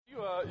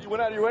You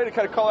went out of your way to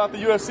kind of call out the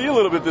UFC a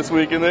little bit this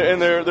week in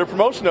their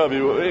promotion of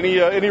you.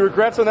 Any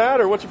regrets on that,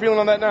 or what's your feeling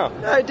on that now?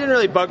 It didn't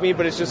really bug me,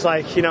 but it's just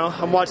like,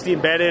 I'm watching the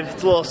Embedded.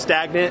 It's a little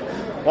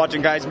stagnant,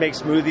 watching guys make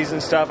smoothies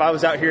and stuff. I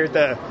was out here at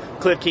the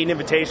Cliff Keaton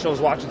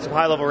Invitationals watching some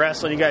high-level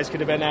wrestling you guys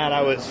could have been at.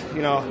 I was,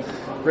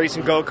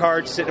 racing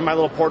go-karts, sitting in my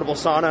little portable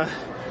sauna,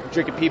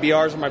 drinking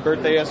PBRs on my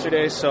birthday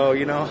yesterday. So,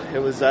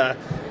 it was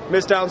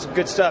missed out on some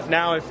good stuff.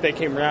 Now, if they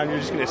came around, you're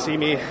just going to see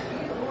me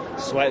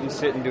sweating,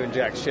 sitting, doing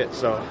jack shit.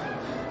 So,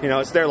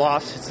 it's their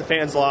loss. It's the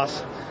fans' loss.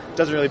 It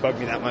doesn't really bug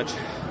me that much.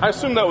 I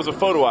assume that was a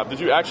photo op.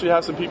 Did you actually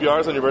have some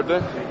PBRs on your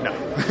birthday? No.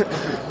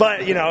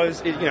 But, it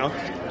was,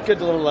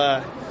 good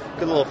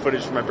little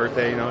footage for my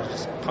birthday,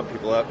 just pump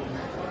people up.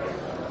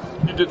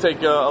 You did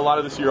take a lot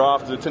of this year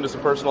off to attend to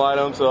some personal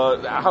items.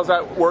 How's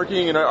that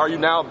working, and are you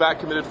now back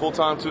committed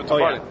full-time to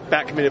fighting? Yeah,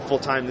 back committed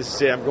full-time. This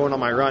is it. I'm going on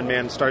my run,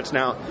 man. It starts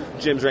now.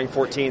 Gym's ranked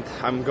 14th.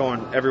 I'm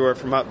going everywhere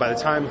from up. By the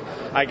time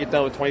I get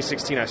done with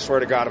 2016, I swear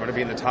to God, I'm going to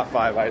be in the top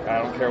 5. I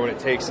don't care what it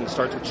takes, and it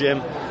starts with gym.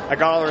 I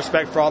got all the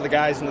respect for all the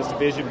guys in this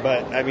division,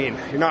 but,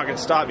 you're not going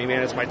to stop me,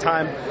 man. It's my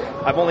time.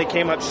 I've only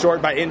came up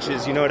short by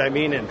inches, you know what I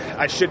mean? And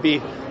I should be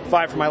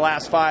 5 for my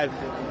last 5,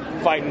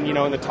 fighting,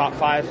 in the top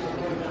 5.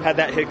 Had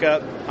that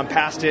hiccup. I'm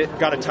past it.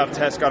 Got a tough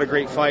test. Got a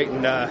great fight,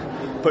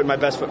 and putting my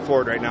best foot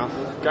forward right now.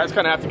 Guys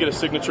kind of have to get a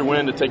signature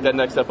win to take that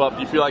next step up.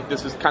 Do you feel like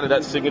this is kind of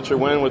that signature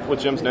win with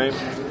Jim's name?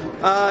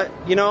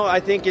 I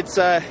think it's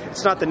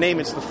not the name,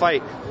 it's the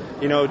fight.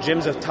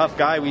 Jim's a tough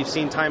guy. We've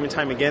seen time and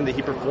time again that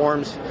he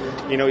performs.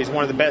 He's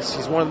one of the best.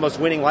 He's one of the most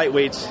winning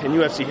lightweights in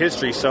UFC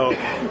history. So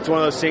it's one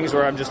of those things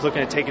where I'm just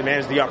looking to take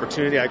advantage of the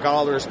opportunity. I got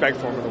all the respect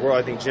for him in the world.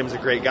 I think Jim's a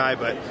great guy,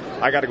 but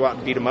I got to go out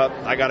and beat him up.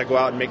 I got to go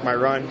out and make my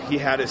run. He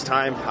had his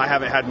time. I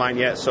haven't had mine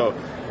yet, so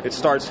it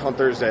starts on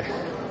Thursday.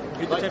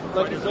 You're the type of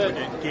fighter who's going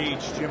to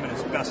engage Jim in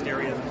his best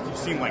area. You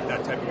seem like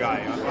that type of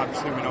guy.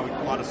 Obviously, we know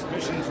a lot of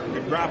submissions,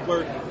 good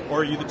grappler.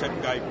 Or are you the type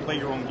of guy who play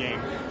your own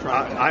game?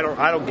 I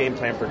don't game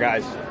plan for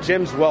guys.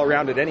 Jim's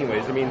well-rounded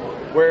anyways.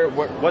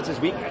 What's his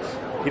weakness?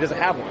 He doesn't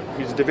have one.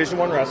 He's a Division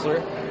I wrestler.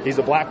 He's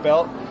a black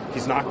belt.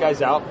 He's knocked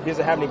guys out. He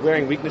doesn't have any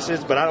glaring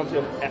weaknesses, but I don't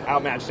feel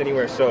outmatched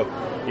anywhere. So,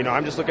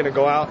 I'm just looking to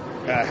go out,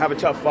 have a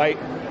tough fight,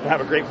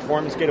 have a great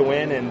performance, get a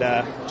win, and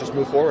just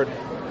move forward.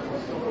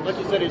 Like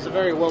you said, he's a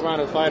very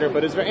well-rounded fighter,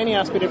 but is there any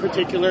aspect in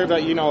particular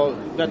that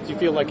that you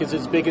feel like is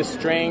his biggest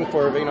strength,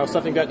 or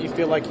something that you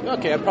feel like,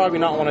 okay, I'd probably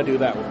not want to do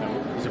that with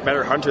him? He's a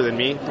better hunter than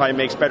me, probably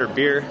makes better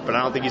beer, but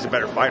I don't think he's a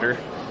better fighter.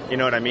 You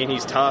know what I mean?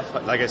 He's tough.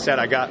 Like I said,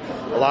 I got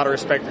a lot of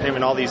respect for him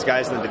and all these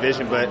guys in the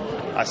division, but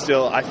I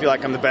feel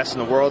like I'm the best in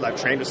the world.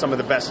 I've trained with some of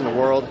the best in the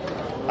world.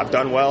 I've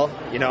done well,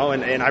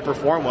 and I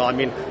perform well.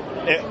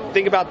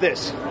 Think about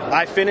this.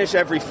 I finish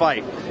every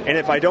fight, and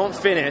if I don't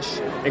finish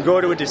and go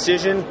to a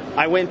decision,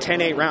 I win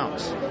 10-8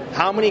 rounds.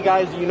 How many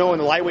guys do you know in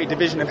the lightweight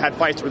division have had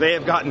fights where they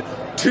have gotten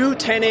 2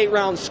 10-8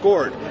 rounds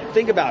scored?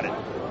 Think about it.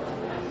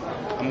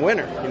 I'm a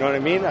winner. You know what I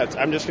mean?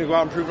 I'm just going to go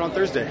out and prove it on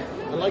Thursday.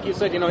 And like you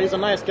said, he's a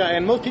nice guy,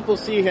 and most people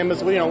see him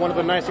as one of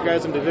the nicer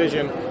guys in the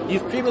division.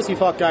 You've previously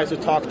fought guys who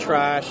talk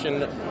trash,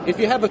 and if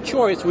you have a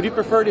choice, would you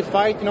prefer to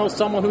fight,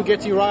 someone who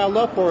gets you riled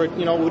up, or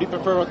would you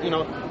prefer,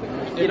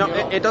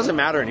 it doesn't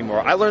matter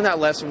anymore. I learned that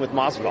lesson with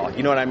Masvidal.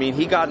 You know what I mean?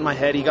 He got in my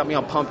head. He got me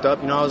all pumped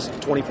up. I was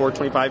 24,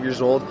 25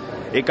 years old.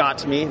 It got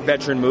to me.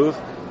 Veteran move.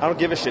 I don't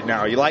give a shit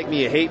now. You like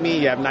me, you hate me,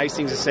 you have nice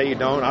things to say, you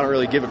don't. I don't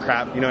really give a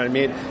crap. You know what I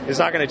mean? It's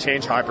not going to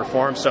change how I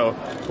perform. So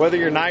whether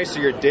you're nice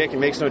or you're a dick, it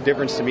makes no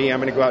difference to me.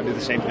 I'm going to go out and do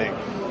the same thing.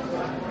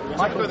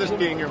 Talk about this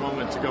being your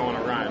moment to go on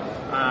a run.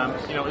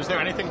 Is there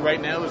anything right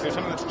now? Is there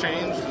something that's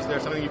changed? Is there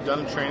something you've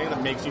done in training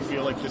that makes you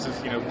feel like this is,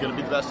 going to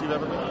be the best you've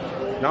ever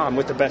been? No, I'm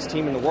with the best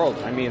team in the world.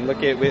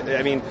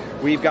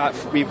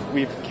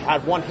 We've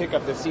had one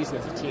hiccup this season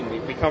as a team.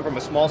 We come from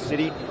a small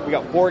city. We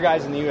got 4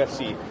 guys in the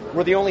UFC.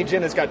 We're the only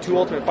gym that's got 2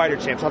 Ultimate Fighter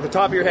champs. Off the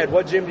top of your head,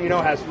 what gym do you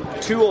know has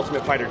 2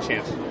 Ultimate Fighter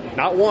champs?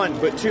 Not 1,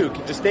 but 2.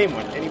 Just name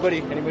one.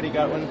 Anybody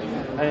got one?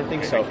 I didn't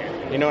think so.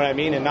 You know what I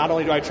mean? And not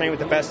only do I train with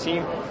the best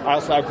team, I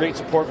also have great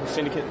support from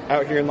Syndicate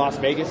out here in Las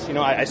Vegas.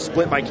 I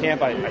split my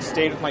camp. I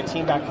stayed with my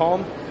team back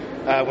home.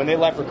 When they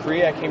left for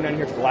Korea, I came down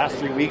here for the last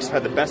 3 weeks. I've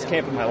had the best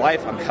camp of my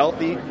life. I'm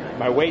healthy.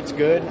 My weight's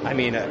good.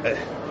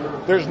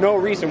 There's no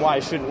reason why I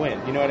shouldn't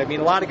win. You know what I mean?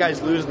 A lot of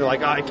guys lose, and they're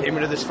like, I came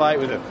into this fight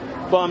with a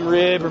bum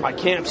rib, or my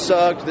camp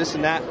sucked, this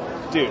and that.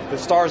 Dude, the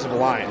stars have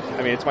aligned.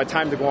 It's my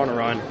time to go on a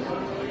run.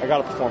 I got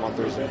to perform on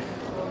Thursday.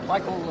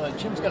 Michael,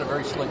 Jim's got a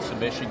very slick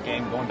submission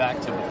game. Going back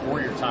to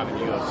before your time in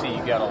the UFC,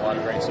 you got a lot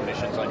of great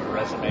submissions on your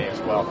resume as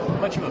well. How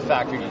much of a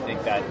factor do you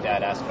think that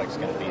aspect's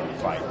going to be in the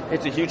fight?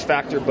 It's a huge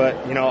factor, but,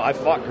 I've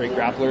fought great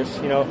grapplers.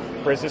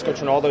 Francisco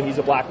Trinaldo, he's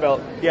a black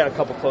belt. He had a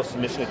couple close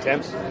submission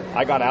attempts.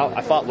 I got out.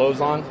 I fought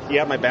Lozon. He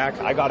had my back.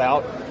 I got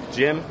out.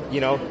 Jim,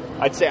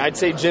 I'd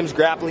say Jim's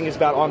grappling is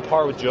about on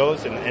par with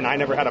Joe's, and I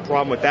never had a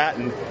problem with that.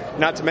 And,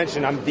 Not to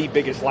mention, I'm the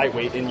biggest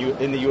lightweight in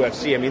the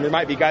UFC. I mean, there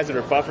might be guys that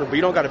are buffer, but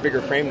you don't got a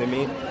bigger frame than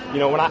me. You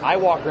know, when I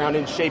walk around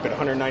in shape at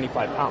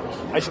 195 pounds,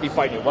 I should be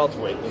fighting at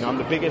welterweight. You know, I'm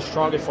the biggest,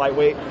 strongest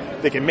lightweight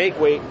that can make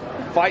weight,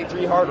 fight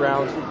 3 hard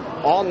rounds,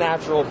 all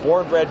natural,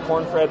 born-bred,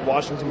 corn-fed,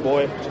 Washington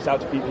boy, just out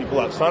to beat people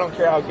up. So I don't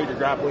care how good your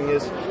grappling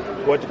is,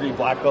 what degree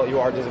black belt you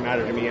are, doesn't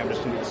matter to me. I'm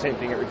just going to do the same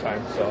thing every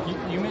time. So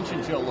you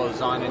mentioned Joe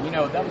Lozon, and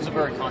that was a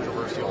very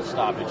controversial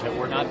stoppage.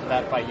 Were not for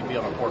that fight, you'd be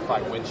on a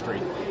 4-5 win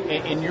streak.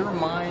 In your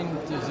mind,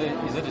 is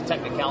it a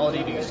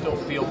technicality? Do you still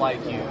feel like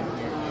you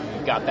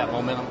got that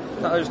momentum?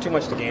 No, there's too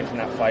much to gain from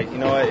that fight.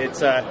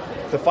 It's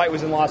if the fight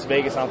was in Las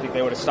Vegas, I don't think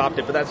they would have stopped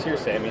it, but that's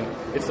hearsay. I mean,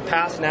 it's the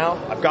past now.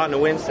 I've gotten a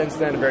win since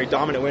then, a very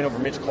dominant win over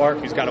Mitch Clark,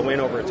 who's got a win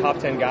over a top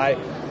 10 guy.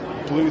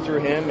 Blew through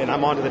him, and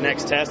I'm on to the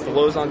next test. The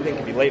Lozon thing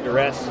could be laid to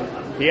rest.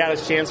 He had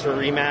his chance for a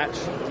rematch.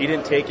 He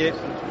didn't take it.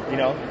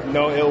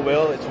 No ill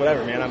will. It's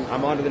whatever, man.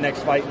 I'm on to the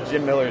next fight.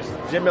 Jim Miller's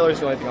the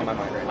only thing on my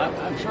mind right now.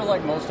 I'm sure,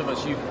 like most of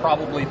us, you've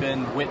probably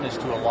been witness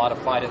to a lot of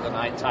fight of the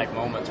night type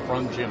moments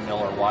from Jim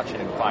Miller watching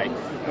him fight.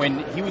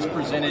 When he was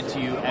presented to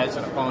you as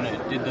an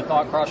opponent, did the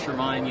thought cross your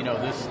mind?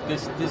 This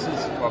is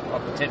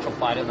a potential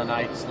fight of the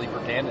night sleeper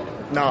candidate?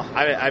 No,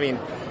 I mean.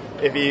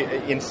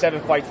 In 7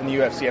 fights in the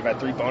UFC, I've had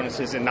 3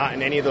 bonuses, and not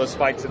in any of those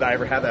fights did I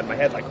ever have that in my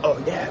head, like, oh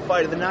yeah,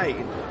 fight of the night.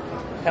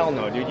 Hell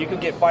no, dude. You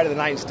could get fight of the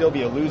night and still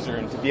be a loser.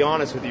 And to be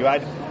honest with you,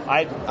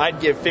 I'd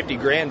give 50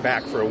 grand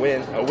back for a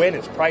win. A win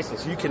is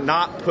priceless. You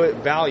cannot put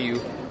value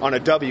on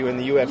a W in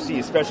the UFC,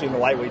 especially in the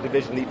lightweight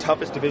division, the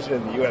toughest division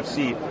in the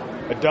UFC.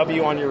 A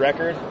W on your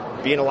record,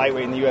 being a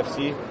lightweight in the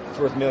UFC, it's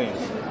worth millions.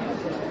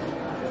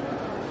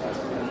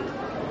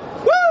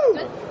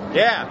 Woo!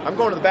 Yeah, I'm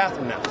going to the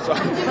bathroom now. So.